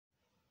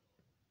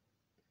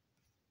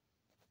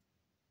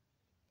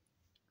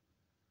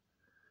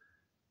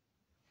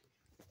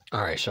All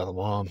right,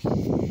 Shalom.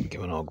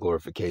 Giving all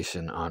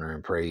glorification, honor,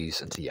 and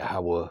praise unto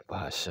Yahweh,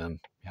 Bahashem,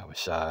 Yahweh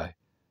Shai,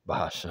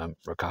 Bahashem,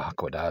 Rakah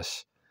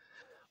Kodash.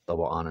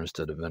 Double honors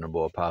to the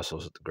venerable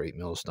apostles at the Great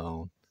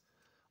Millstone,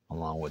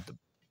 along with the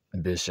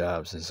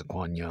bishops and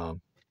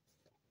Sequanium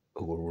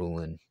who were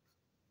ruling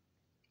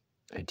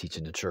and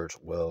teaching the church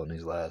well in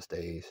these last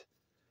days.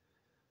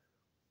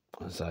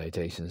 And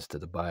salutations to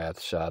the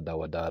Bayath Shah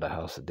Dawadah, the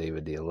house of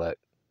David the elect,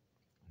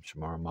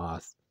 Shamar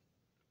Moth.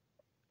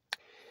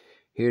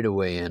 Here to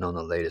weigh in on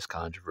the latest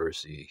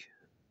controversy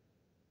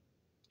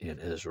in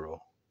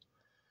Israel,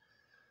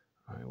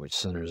 all right, which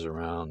centers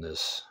around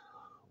this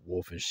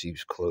wolf in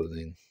sheep's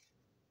clothing,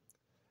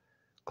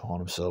 calling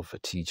himself a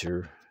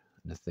teacher,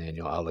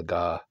 Nathaniel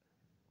Alagah,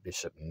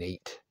 Bishop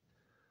Nate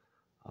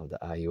of the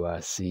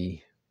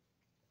IUIC,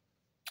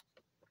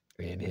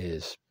 and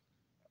his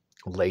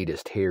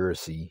latest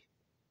heresy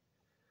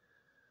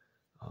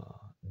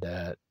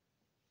that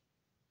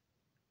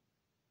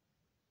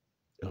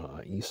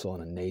Esau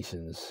and the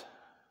nations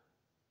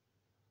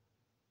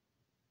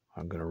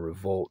are going to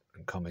revolt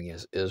and come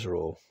against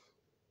Israel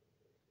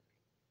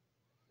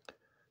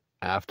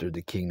after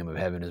the kingdom of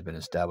heaven has been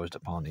established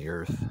upon the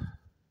earth.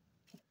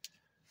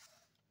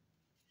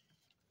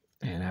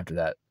 And after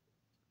that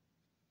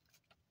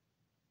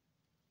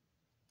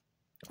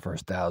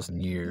first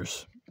 1,000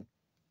 years,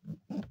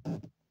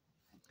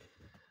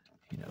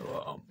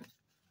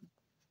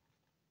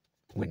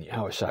 when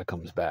Yahushua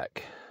comes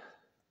back.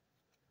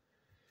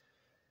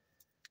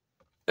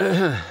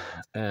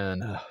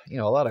 And, a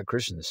lot of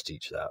Christians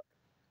teach that,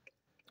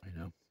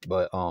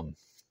 but I'm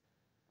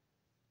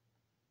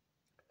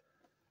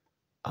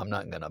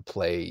not going to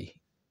play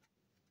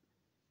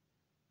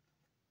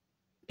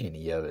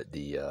any of it.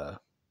 The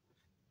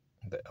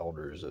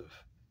elders have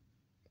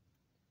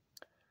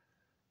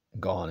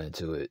gone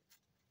into it,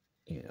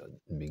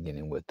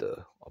 beginning with the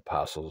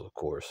apostles, of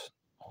course,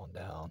 on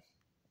down.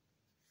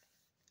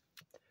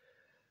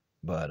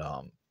 But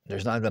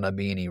there's not going to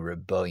be any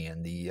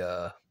rebellion.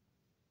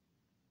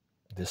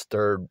 This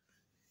third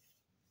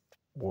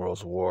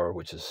world's war,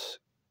 which is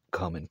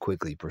coming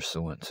quickly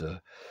pursuant to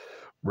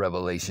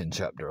Revelation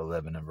chapter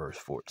 11 and verse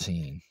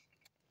 14,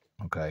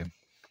 okay,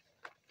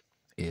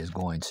 is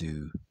going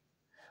to,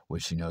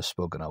 which,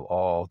 spoken of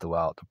all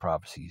throughout the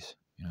prophecies,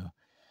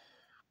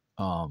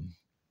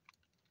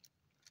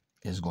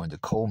 is going to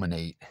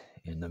culminate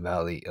in the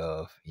valley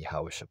of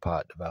Yahweh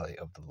Shaphat, the valley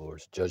of the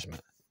Lord's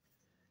judgment.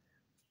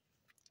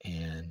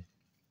 And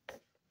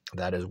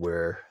that is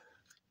where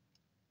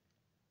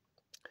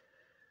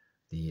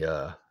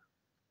the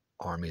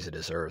armies of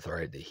this earth, all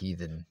right, the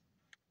heathen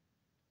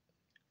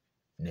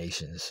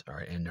nations, all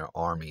right, and their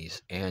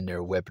armies and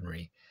their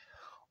weaponry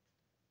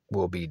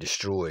will be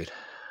destroyed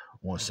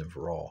once and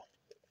for all.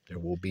 There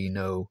will be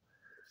no,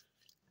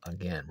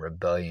 again,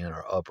 rebellion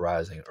or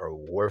uprising or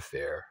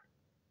warfare,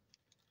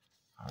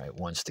 all right,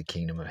 once the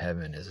kingdom of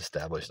heaven is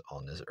established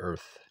on this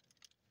earth.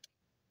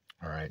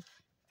 All right.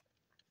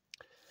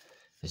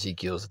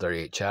 Ezekiel's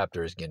 38th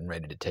chapter is getting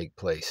ready to take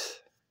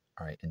place,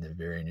 all right, in the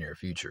very near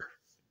future.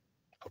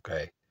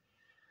 Okay.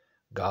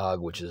 Gog,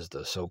 which is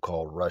the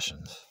so-called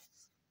Russians,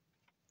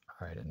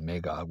 all right, and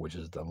Magog, which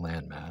is the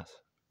landmass,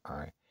 all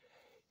right,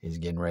 is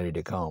getting ready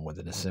to come with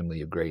an assembly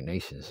of great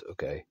nations.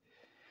 Okay.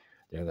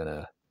 They're going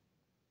to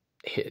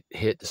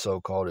hit the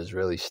so-called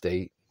Israeli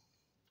state.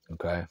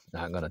 Okay.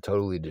 Not going to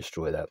totally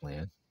destroy that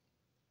land,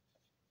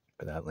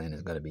 but that land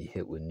is going to be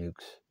hit with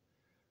nukes.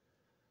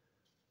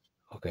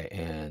 Okay.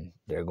 And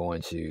they're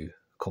going to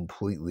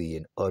completely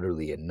and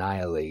utterly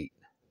annihilate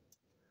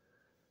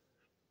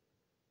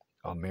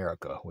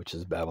America, which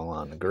is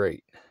Babylon the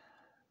Great.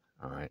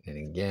 All right. And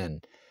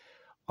again,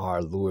 our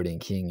Lord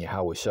and King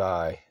Yahweh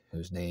Shai,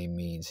 whose name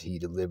means he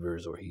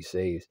delivers or he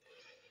saves,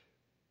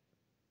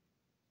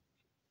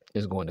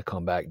 is going to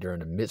come back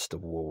during the midst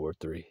of World War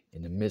III,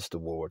 in the midst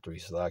of World War III,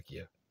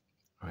 Slovakia,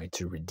 all right,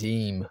 to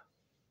redeem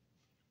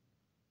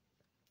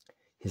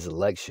his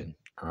election,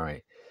 all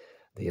right,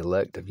 the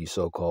elect of you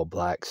so-called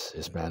blacks,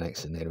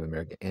 Hispanics, and Native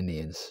American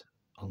Indians,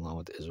 along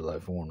with the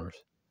Israelite foreigners.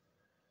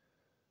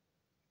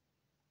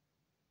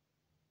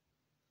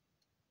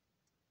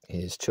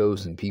 His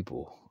chosen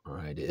people, all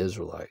right, the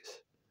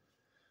Israelites.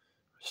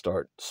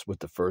 Starts with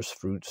the first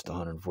fruits, the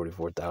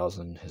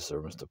 144,000, his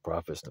servants, the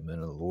prophets, the men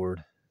of the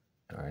Lord,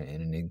 all right,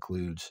 and it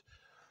includes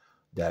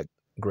that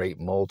great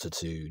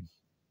multitude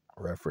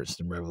referenced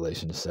in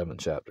Revelation, the 7th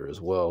chapter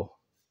as well,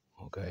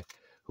 okay,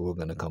 who are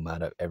going to come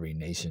out of every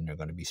nation. They're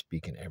going to be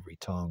speaking every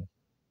tongue,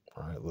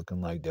 all right,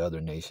 looking like the other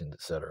nations,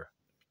 etc.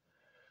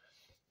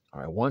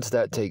 All right, once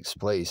that takes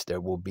place, there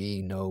will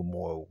be no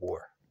more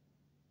war.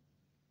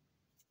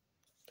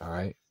 All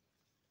right,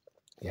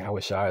 Yahweh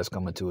Shai is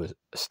coming to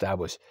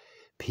establish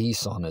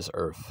peace on this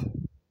earth.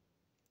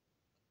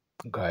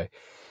 Okay,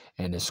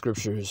 and the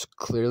scriptures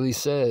clearly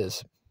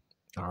says,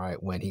 all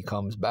right, when he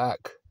comes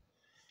back,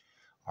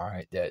 all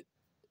right, that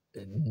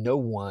no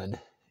one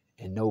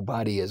and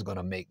nobody is going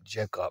to make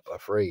Jacob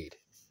afraid.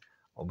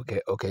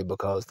 Okay,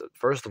 because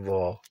first of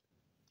all,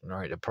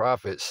 right, the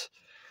prophets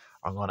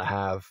are going to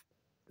have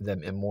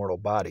them immortal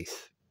bodies.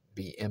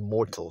 be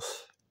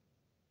immortals.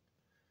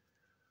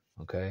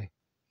 Okay?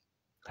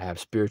 Have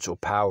spiritual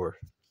power.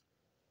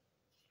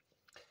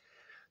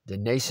 The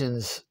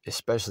nations,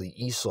 especially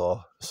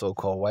Esau,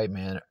 so-called white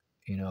man,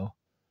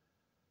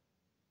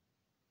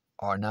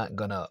 are not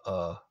gonna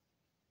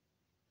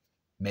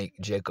make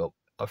Jacob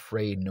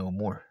afraid no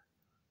more.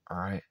 All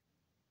right?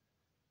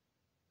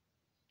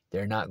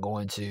 They're not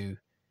going to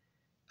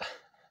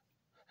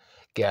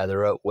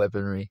gather up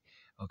weaponry,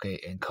 okay,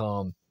 and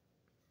come,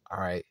 all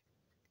right,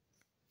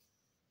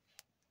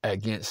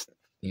 against,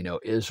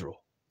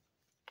 Israel,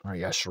 all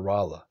right,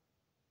 Yasharallah,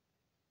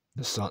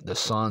 the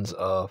sons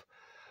of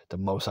the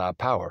Most High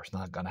Power. It's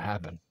not going to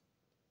happen.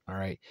 All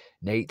right.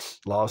 Nate's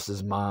lost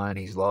his mind.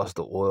 He's lost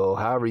the oil.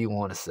 However you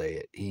want to say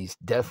it. He's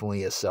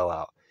definitely a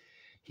sellout.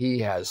 He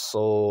has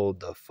sold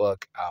the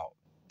fuck out.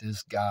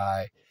 This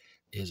guy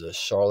is a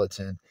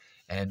charlatan.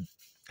 And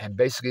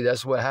basically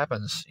that's what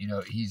happens.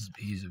 He's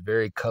a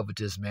very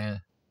covetous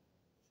man.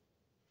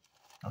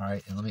 All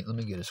right. And let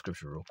me get a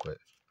scripture real quick.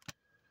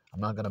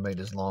 I'm not going to make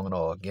this long at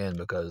all, again,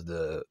 because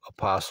the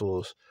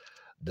apostles,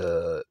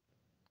 the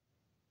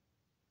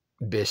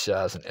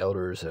bishops and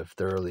elders have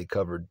thoroughly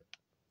covered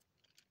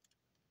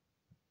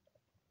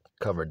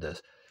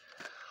this.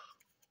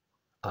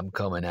 I'm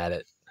coming at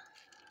it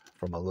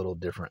from a little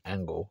different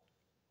angle.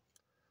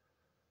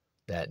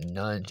 That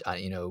none,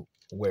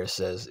 where it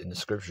says in the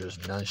scriptures,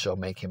 none shall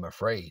make him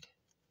afraid.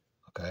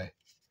 Okay?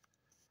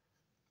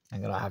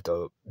 I'm going to have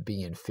to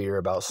be in fear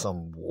about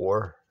some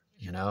war,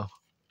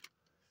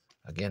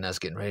 Again, that's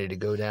getting ready to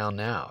go down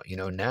now,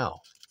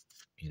 now.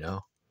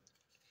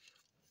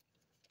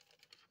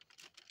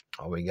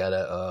 All we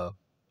gotta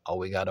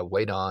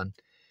wait on,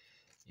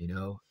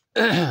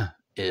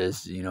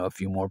 is, a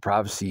few more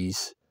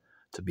prophecies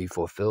to be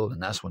fulfilled,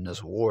 and that's when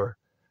this war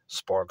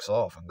sparks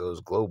off and goes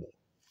global.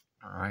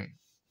 All right.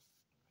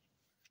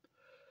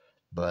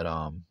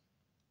 But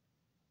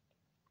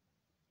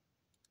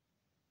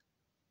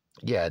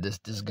yeah,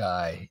 this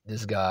guy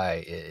is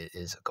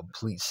a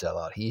complete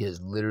sellout. He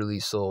has literally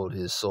sold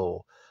his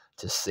soul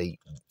to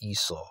Satan,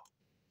 Esau.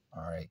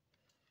 All right.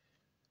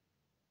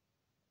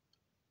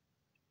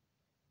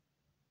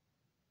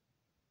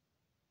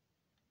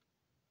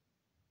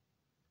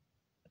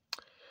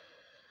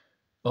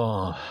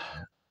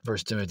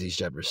 First Timothy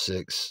chapter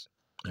 6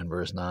 and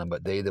verse 9,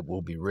 but they that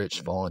will be rich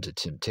fall into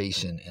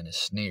temptation and a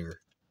snare,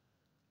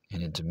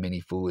 and into many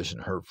foolish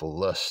and hurtful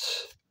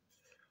lusts,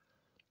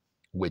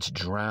 which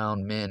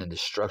drown men in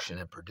destruction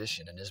and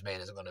perdition. And this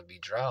man is going to be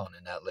drowned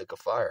in that lake of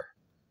fire.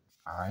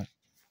 All right.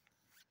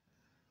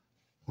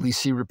 At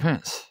least he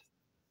repents.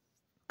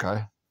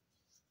 Okay.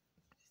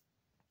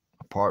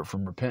 Apart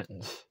from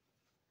repentance,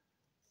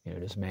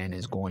 this man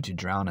is going to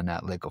drown in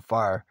that lake of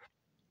fire,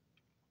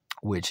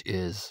 which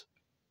is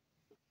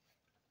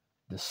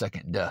the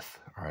second death.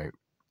 All right.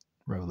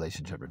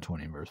 Revelation chapter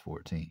 20 verse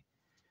 14.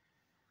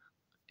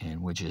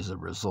 And which is a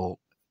result,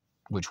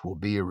 which will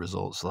be a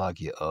result,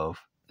 Salakia, of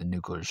the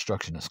nuclear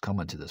destruction that's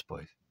coming to this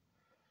place.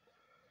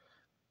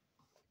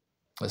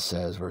 It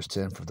says, verse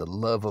 10, for the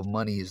love of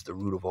money is the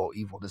root of all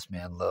evil. This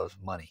man loves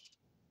money.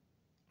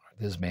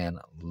 This man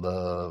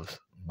loves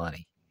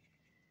money.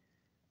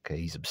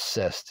 Okay, he's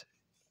obsessed.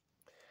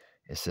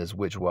 It says,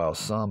 which while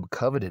some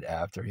coveted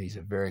after, he's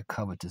a very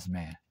covetous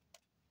man.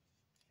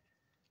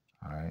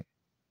 All right.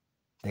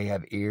 They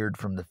have erred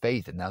from the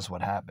faith, and that's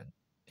what happened.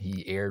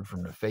 He erred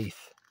from the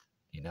faith,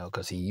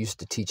 because he used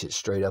to teach it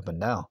straight up and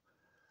down.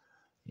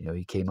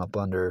 He came up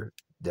under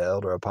the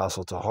elder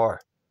apostle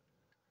Tahar.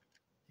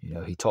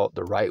 He taught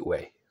the right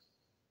way.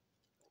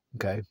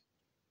 Okay.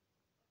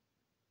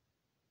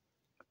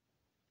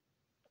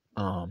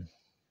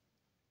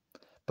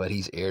 But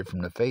he's erred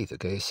from the faith.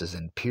 Okay. It says,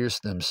 and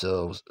pierced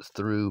themselves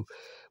through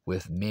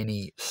with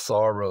many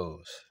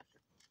sorrows.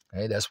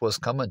 Okay. That's what's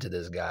coming to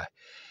this guy.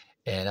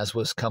 And that's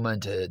what's coming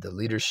to the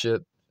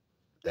leadership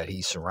that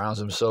he surrounds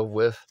himself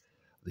with.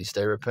 At least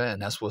they repent.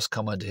 And that's what's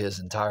coming to his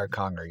entire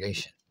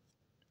congregation.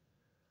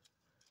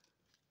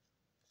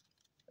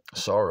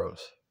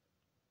 Sorrows.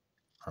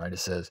 All right, it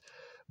says,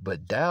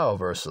 but thou,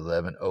 verse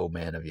 11, O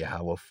man of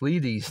Yahweh, flee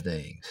these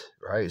things.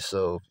 Right?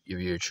 So if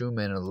you're a true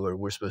man of the Lord,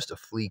 we're supposed to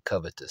flee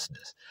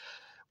covetousness.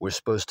 We're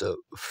supposed to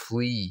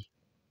flee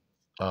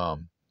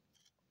the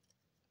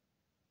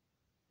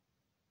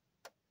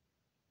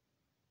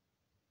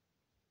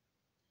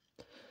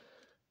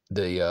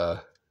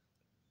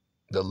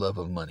love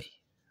of money.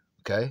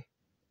 Okay?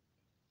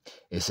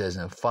 It says,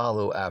 and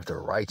follow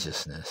after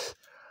righteousness,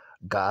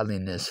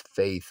 godliness,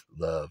 faith,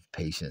 love,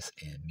 patience,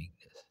 and meekness.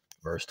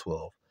 Verse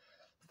 12,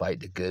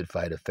 fight the good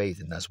fight of faith,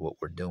 and that's what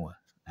we're doing.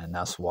 And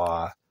that's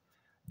why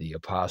the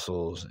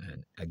apostles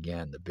and,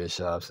 again, the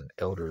bishops and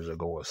elders are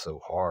going so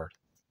hard.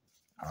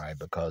 All right,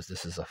 because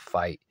this is a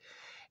fight,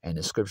 and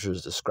the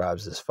scriptures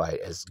describes this fight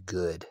as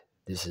good.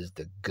 This is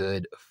the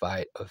good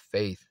fight of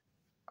faith.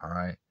 All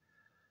right,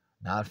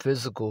 not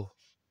physical.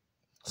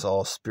 It's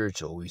all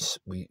spiritual.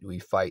 We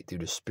fight through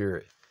the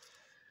spirit.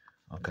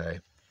 Okay.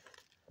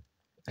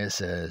 It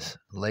says,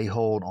 lay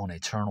hold on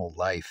eternal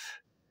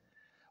life,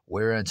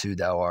 whereunto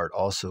thou art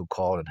also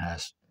called and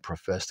hast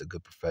professed a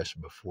good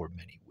profession before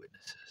many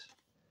witnesses.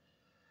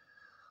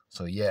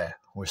 So yeah,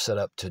 we're set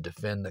up to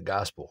defend the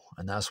gospel.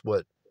 And that's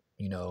what,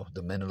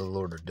 the men of the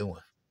Lord are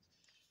doing.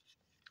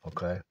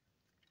 Okay?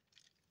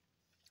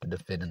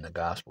 Defending the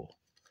gospel.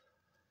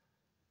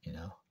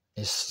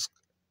 It's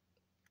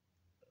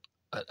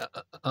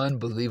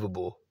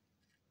unbelievable,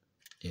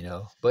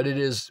 but it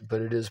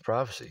is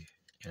prophecy.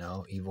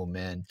 Evil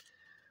men.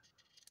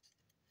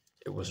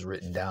 It was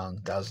written down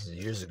thousands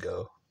of years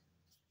ago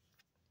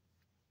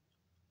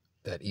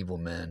that evil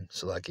men,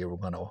 were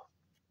going to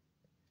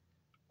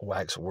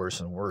wax worse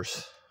and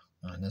worse.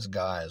 And this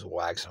guy is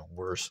waxing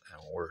worse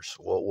and worse.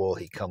 What will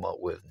he come up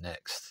with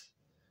next?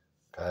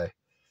 Okay?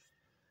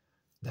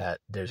 That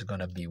there's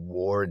going to be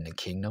war in the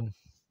kingdom.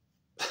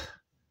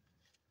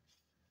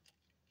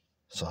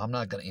 So I'm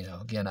not going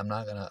to,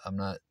 I'm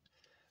not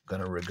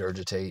going to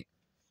regurgitate,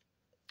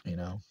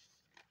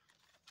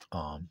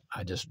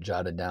 I just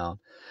jotted down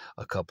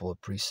a couple of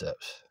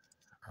precepts.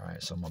 All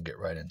right, so I'm going to get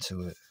right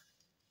into it.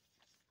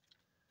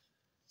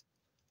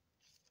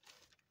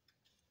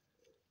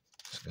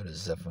 Let's go to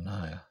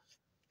Zephaniah.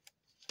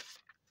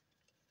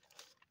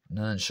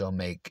 None shall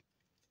make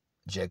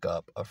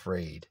Jacob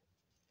afraid.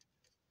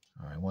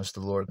 All right, once the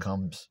Lord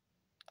comes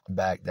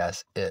back,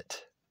 that's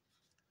it.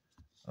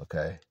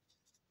 Okay.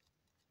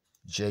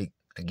 Jake,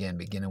 again,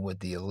 beginning with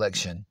the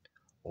election,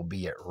 will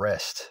be at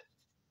rest.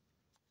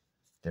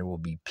 There will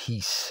be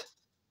peace.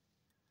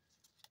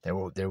 There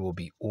will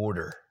be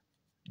order.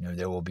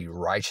 There will be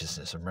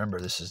righteousness. Remember,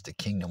 this is the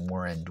kingdom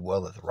wherein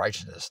dwelleth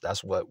righteousness.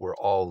 That's what we're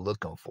all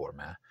looking for,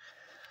 man.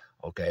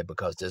 Okay,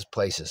 because this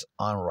place is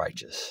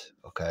unrighteous.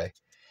 Okay,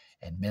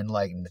 and men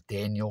like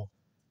Nathaniel,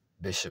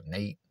 Bishop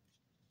Nate,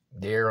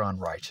 they're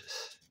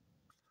unrighteous.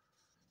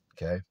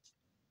 Okay,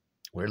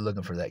 we're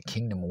looking for that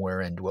kingdom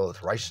wherein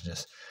dwelleth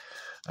righteousness.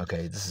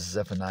 Okay, this is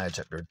Zephaniah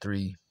chapter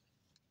 3.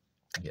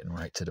 Getting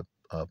right to the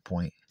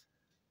point.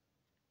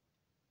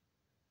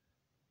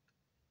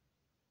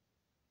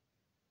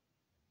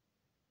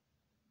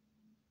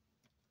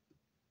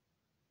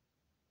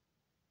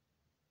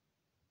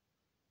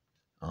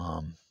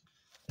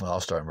 Well, I'll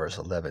start in verse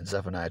 11.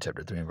 Zephaniah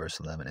chapter 3 and verse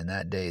 11. In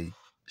that day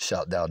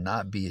shalt thou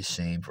not be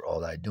ashamed for all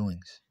thy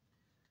doings,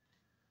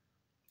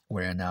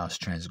 wherein thou hast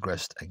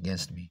transgressed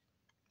against me.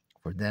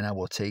 For then I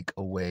will take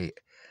away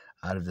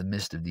out of the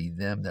midst of thee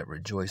them that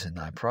rejoice in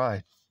thy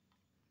pride,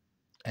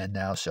 and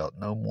thou shalt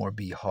no more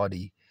be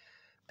haughty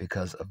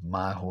because of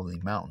my holy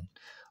mountain.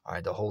 All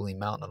right, the holy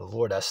mountain of the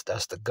Lord, that's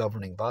the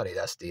governing body.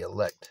 That's the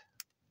elect.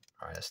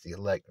 All right, that's the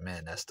elect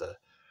men. That's the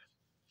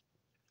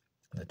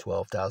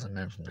 12,000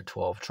 men from the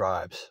 12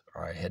 tribes,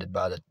 all right, headed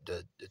by the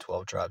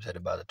 12 tribes,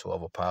 headed by the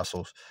 12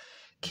 apostles.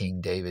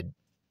 King David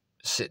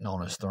sitting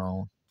on his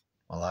throne,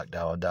 Malak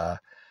Dawadah,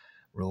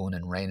 ruling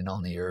and reigning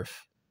on the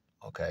earth.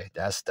 Okay,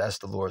 that's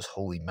the Lord's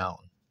holy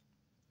mountain.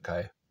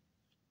 Okay,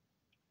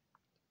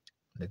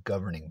 the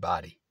governing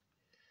body.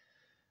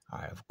 All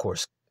right, of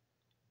course.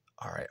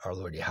 All right, our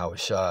Lord Yahweh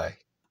Shai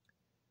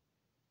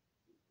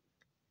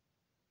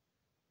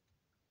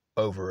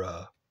over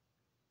the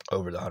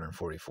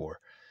 144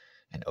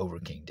 and over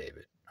King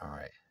David. All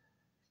right,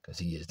 because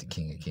he is the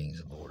King of Kings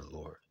and Lord of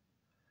Lords.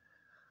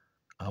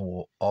 I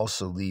will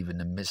also leave in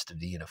the midst of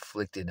thee an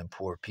afflicted and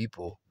poor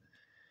people,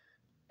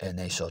 and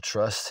they shall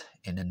trust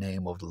in the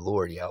name of the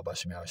Lord, Yahweh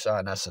Shai.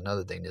 And that's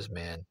another thing this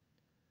man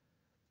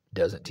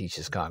doesn't teach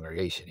his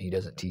congregation. He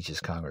doesn't teach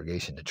his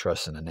congregation to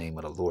trust in the name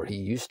of the Lord. He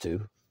used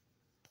to.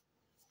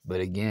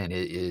 But again,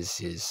 it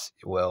is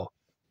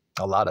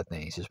a lot of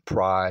things. His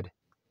pride,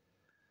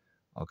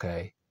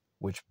 okay,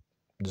 which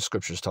the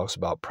scriptures talks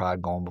about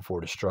pride going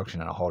before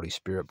destruction and a haughty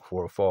spirit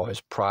before a fall.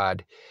 His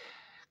pride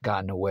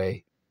got in the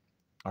way.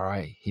 All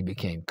right, he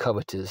became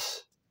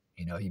covetous.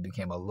 He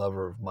became a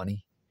lover of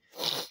money.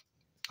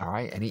 All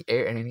right, and he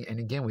erred, and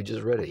again, we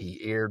just read it.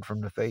 He erred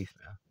from the faith,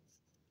 man.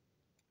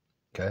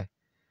 Okay,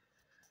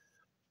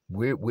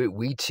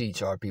 we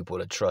teach our people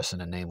to trust in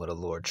the name of the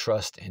Lord,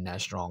 trust in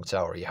that strong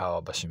tower,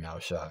 Yahweh B'Shem Yahweh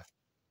Shai.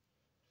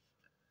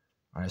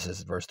 All right, it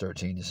says verse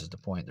 13. This is the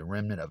point: the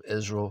remnant of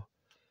Israel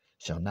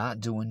shall not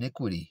do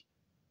iniquity,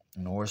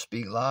 nor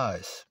speak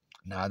lies.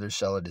 Neither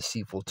shall a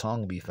deceitful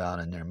tongue be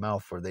found in their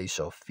mouth, for they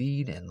shall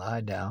feed and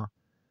lie down.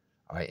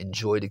 All right,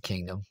 enjoy the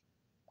kingdom.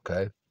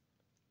 Okay.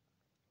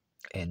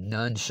 And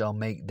none shall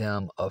make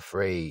them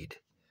afraid.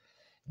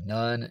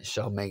 None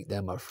shall make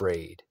them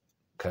afraid.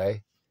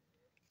 Okay?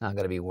 Not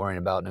going to be worrying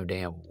about no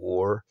damn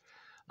war.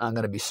 Not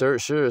going to be sure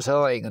as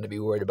hell I ain't going to be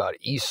worried about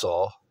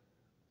Esau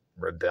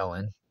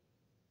rebelling.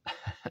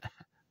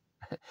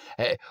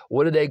 Hey,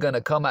 what are they going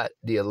to come at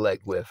the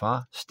elect with,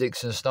 huh?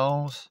 Sticks and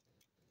stones?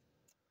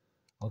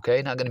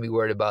 Okay? Not going to be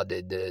worried about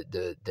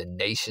the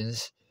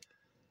nations,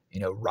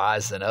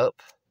 rising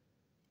up.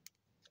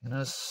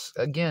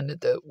 Again,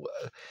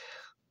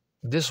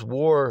 this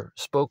war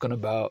spoken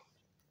about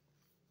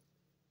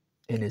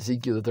in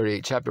Ezekiel the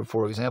 38th chapter,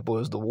 for example,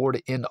 is the war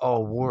to end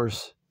all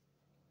wars.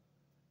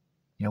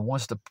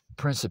 Once the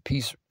Prince of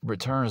Peace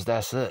returns,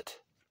 that's it.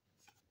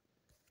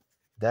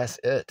 That's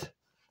it.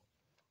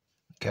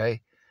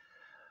 Okay?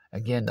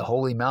 Again, the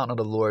holy mountain of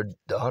the Lord,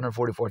 the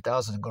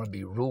 144,000 is going to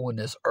be ruling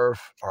this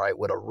earth, all right,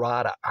 with a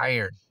rod of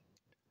iron,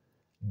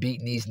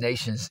 beating these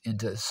nations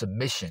into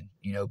submission,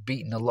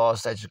 beating the law,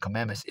 statutes, and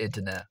commandments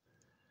into them.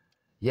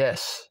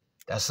 Yes,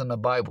 that's in the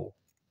Bible,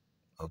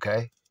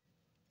 okay?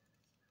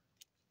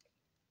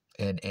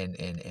 And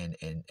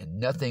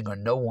nothing or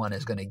no one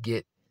is going to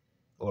get,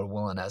 or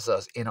willing as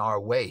us, in our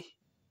way,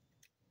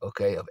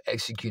 okay, of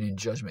executing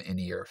judgment in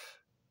the earth.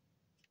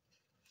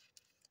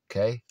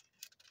 Okay?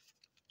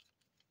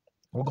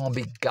 We're going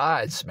to be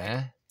gods,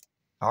 man.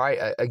 All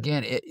right?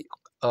 Again,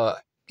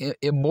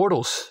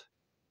 immortals.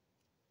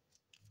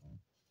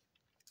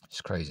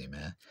 It's crazy,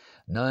 man.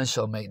 None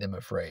shall make them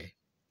afraid.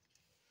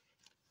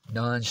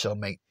 None shall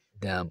make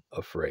them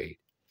afraid.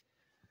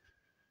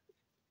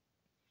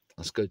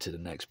 Let's go to the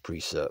next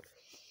precept.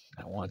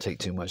 I don't want to take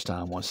too much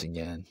time once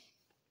again.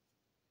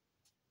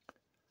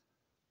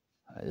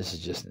 This is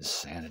just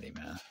insanity,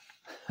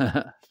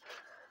 man.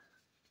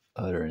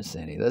 Utter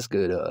insanity. Let's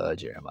go to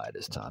Jeremiah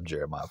this time.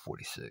 Jeremiah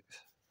 46.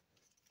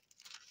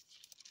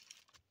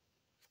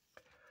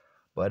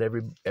 But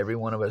every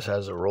one of us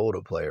has a role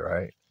to play,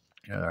 right?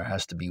 There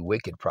has to be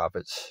wicked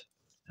prophets.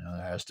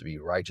 There has to be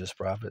righteous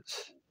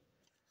prophets.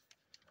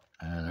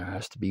 And there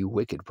has to be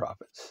wicked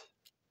prophets.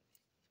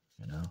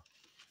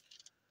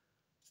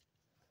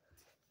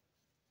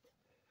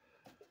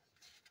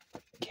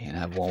 Can't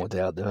have one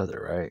without the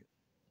other, right?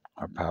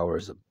 Our power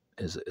is a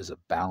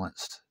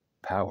balanced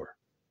power.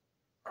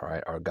 All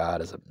right, our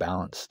God is a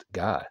balanced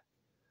God.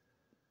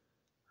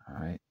 All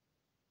right,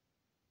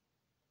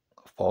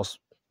 a false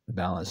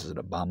balance is an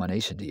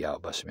abomination to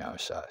Yahweh Shem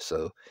Shai.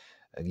 So,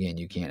 again,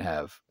 you can't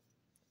have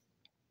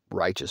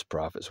righteous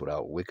prophets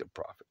without wicked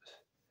prophets.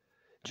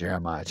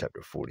 Jeremiah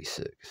chapter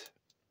 46.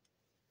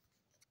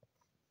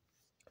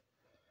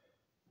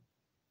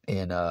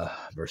 In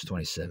verse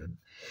 27.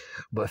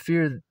 But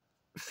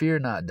fear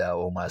not thou,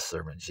 O my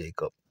servant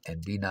Jacob,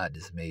 and be not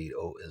dismayed,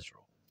 O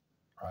Israel.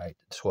 All right,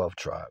 12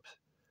 tribes.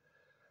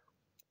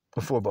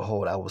 For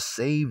behold, I will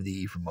save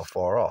thee from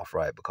afar off,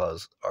 right?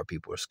 Because our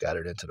people are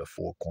scattered into the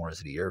four corners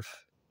of the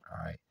earth, all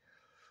right?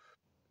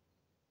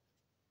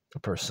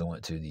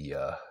 Pursuant to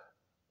the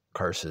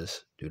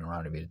curses,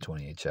 Deuteronomy, the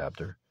 28th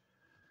chapter,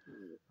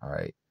 all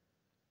right?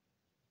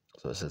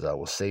 So it says, I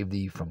will save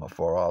thee from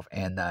afar off,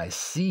 and thy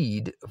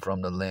seed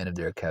from the land of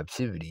their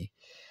captivity,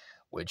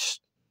 which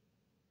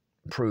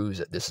proves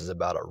that this is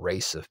about a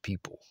race of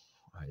people.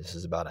 Right? This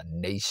is about a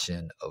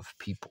nation of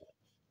people,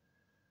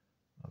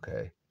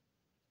 okay?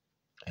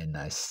 And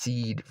thy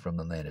seed from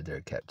the land of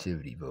their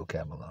captivity,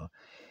 vocabulary.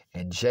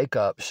 And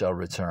Jacob shall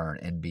return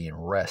and be in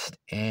rest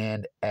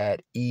and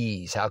at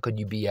ease. How can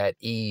you be at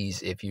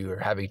ease if you are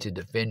having to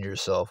defend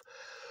yourself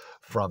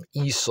from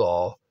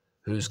Esau,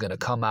 who's going to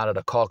come out of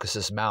the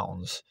Caucasus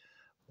Mountains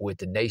with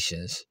the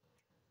nations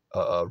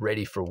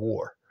ready for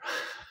war?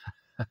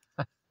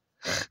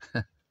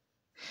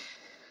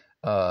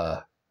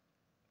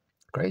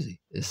 Crazy.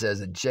 It says,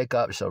 and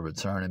Jacob shall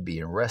return and be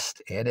in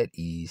rest and at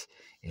ease,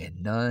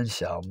 and none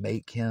shall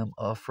make him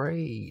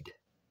afraid.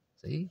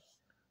 See?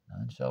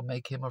 None shall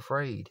make him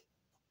afraid.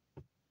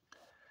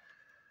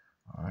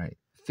 All right.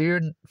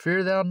 Fear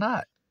thou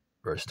not.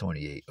 Verse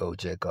 28. O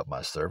Jacob,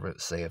 my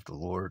servant, saith the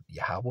Lord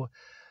Yahweh,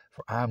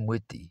 for I am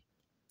with thee.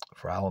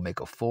 For I will make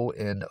a full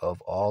end of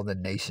all the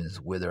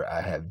nations whither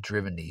I have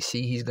driven thee.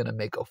 See, he's going to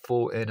make a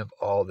full end of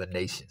all the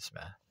nations,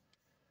 man.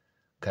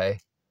 Okay?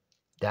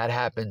 That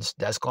happens.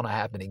 That's going to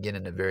happen again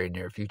in the very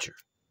near future.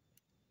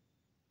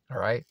 All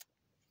right?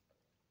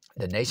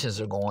 The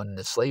nations are going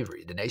into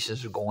slavery. The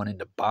nations are going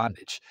into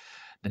bondage.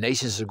 The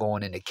nations are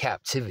going into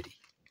captivity.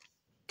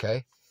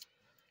 Okay?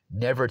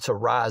 Never to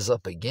rise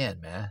up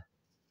again, man.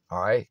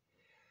 All right?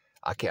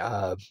 I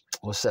can't,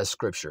 what's that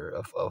scripture?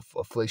 Of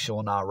affliction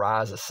will not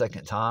rise a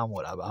second time.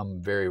 I'm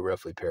very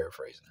roughly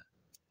paraphrasing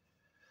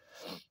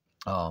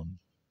it.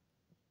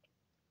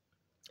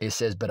 It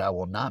says, but I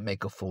will not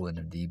make a fool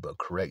of thee, but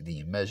correct thee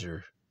in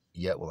measure,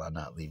 yet will I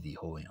not leave thee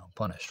wholly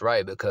unpunished.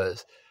 Right?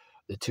 Because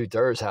the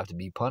 2/3 have to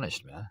be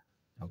punished, man.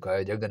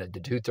 Okay? The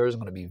 2/3 are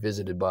going to be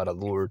visited by the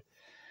Lord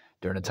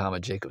during the time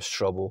of Jacob's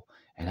trouble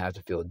and have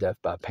to feel death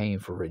by pain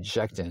for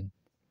rejecting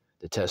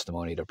the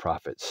testimony of the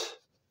prophets.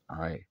 All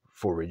right?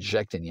 For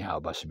rejecting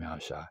Yahweh Shem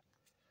Shai.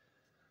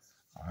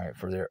 All right?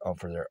 For their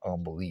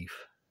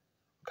unbelief.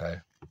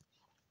 Okay?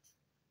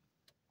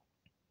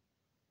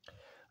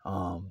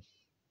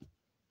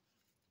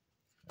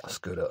 Let's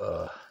go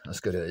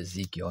to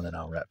Ezekiel, and then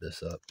I'll wrap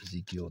this up.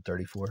 Ezekiel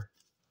 34.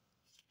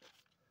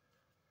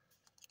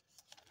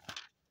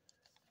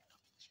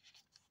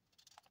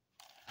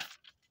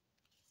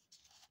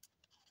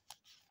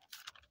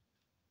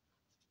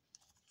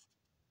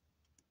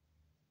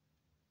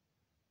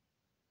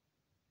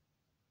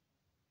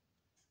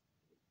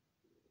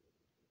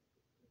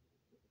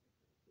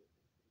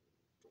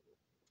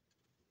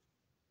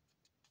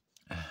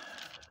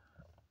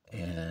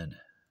 And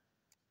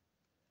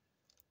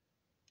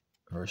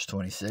verse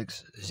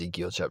 26,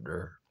 Ezekiel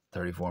chapter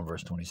 34 and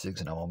verse 26,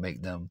 and I will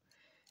make them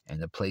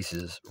and the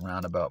places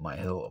round about my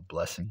hill a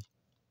blessing,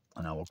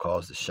 and I will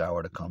cause the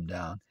shower to come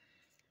down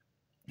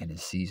in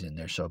its season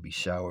there shall be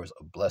showers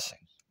of blessing.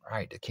 All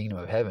right, the kingdom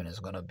of heaven is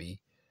going to be,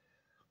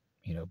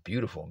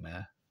 beautiful,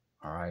 man.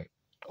 All right,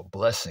 a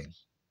blessing.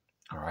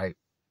 All right,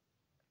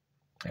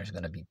 there's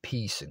going to be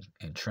peace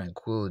and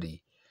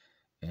tranquility,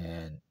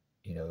 and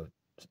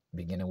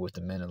beginning with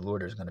the men of the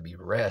Lord, there's going to be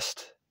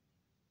rest.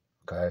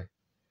 Okay,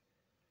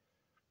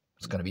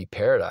 it's going to be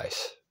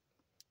paradise.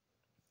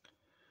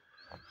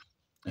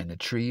 And the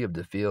tree of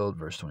the field,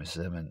 verse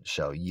 27,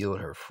 shall yield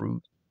her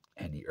fruit,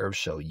 and the earth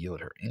shall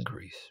yield her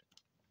increase.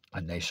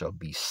 And they shall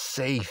be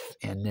safe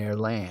in their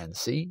land.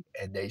 See?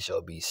 And they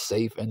shall be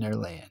safe in their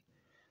land.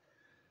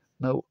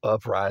 No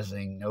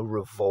uprising, no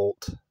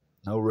revolt,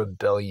 no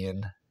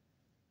rebellion.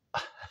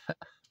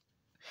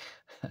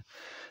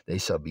 They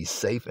shall be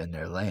safe in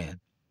their land.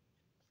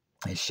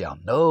 They shall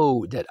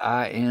know that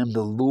I am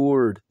the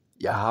Lord,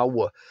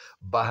 Yahweh,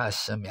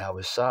 Bahashem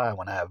Yahushai,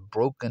 when I have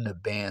broken the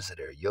bands of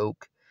their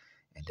yoke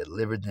and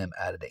delivered them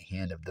out of the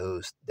hand of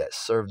those that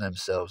serve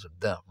themselves of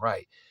them.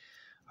 Right.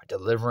 Our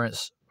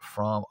deliverance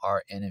from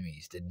our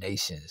enemies, the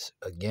nations,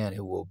 again,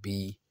 who will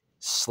be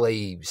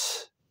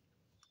slaves.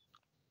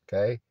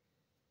 Okay.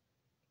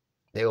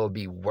 They will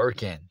be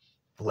working,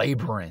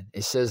 laboring.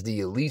 It says the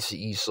elites of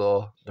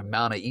Esau, the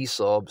amount of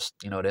Esau,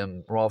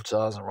 them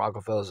Rothschilds and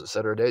Rockefellers,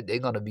 etc., they're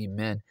going to be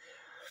men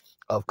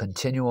of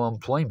continual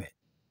employment.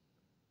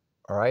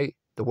 All right.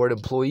 The word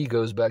employee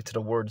goes back to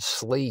the word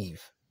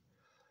slave.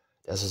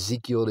 That's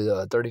Ezekiel,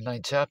 the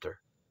 39th chapter.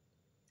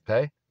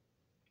 Okay?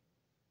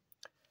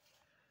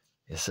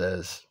 It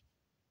says,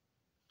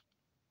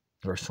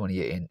 verse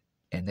 28,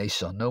 and they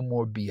shall no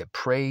more be a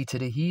prey to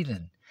the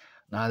heathen,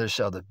 neither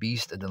shall the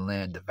beast of the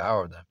land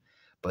devour them,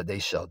 but they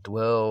shall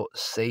dwell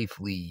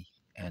safely,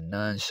 and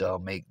none shall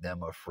make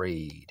them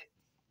afraid.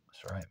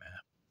 That's right, man.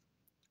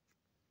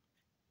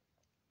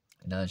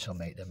 None shall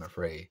make them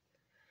afraid.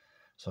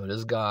 So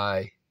this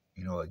guy,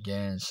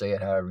 again, say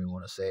it however you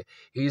want to say it.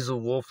 He's a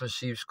wolf in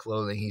sheep's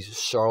clothing. He's a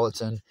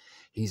charlatan.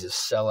 He's a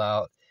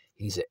sellout.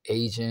 He's an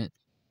agent.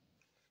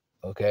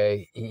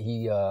 Okay,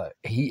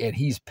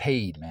 he's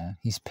paid, man.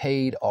 He's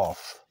paid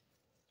off.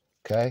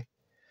 Okay,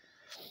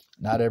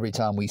 not every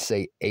time we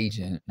say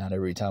agent, not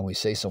every time we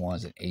say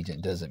someone's an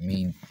agent doesn't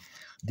mean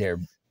they're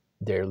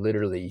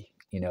literally,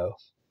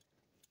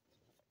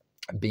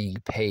 being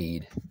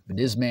paid. But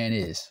this man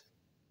is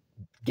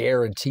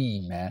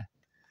guaranteed, man.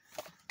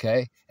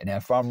 Okay, and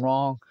if I'm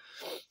wrong,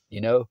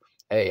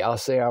 hey, I'll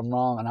say I'm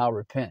wrong and I'll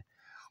repent.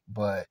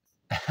 But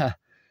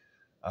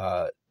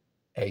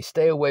hey,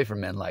 stay away from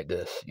men like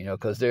this,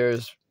 because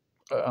there's,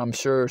 I'm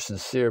sure,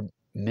 sincere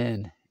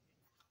men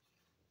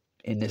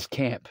in this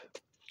camp,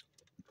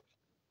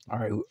 all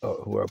right,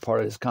 who are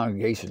part of this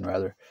congregation,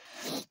 rather,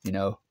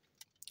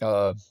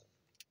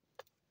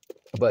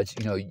 but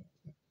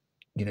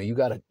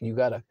you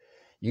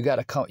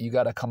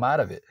gotta come out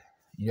of it.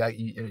 You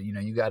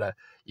gotta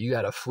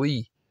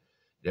flee.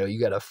 You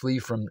gotta flee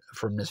from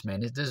this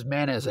man. This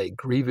man is a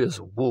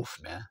grievous wolf,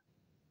 man.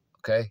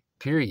 Okay,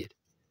 period.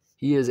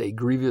 He is a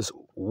grievous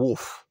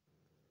wolf.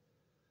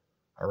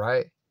 All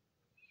right?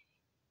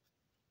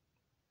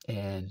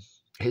 And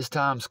his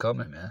time's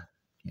coming, man.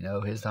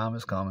 His time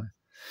is coming.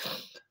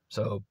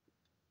 So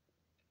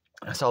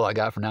that's all I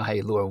got for now.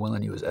 Hey, Lord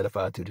willing, you was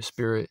edified through the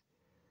Spirit.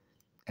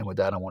 And with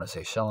that, I want to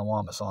say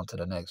shalom. It's on to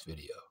the next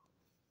video.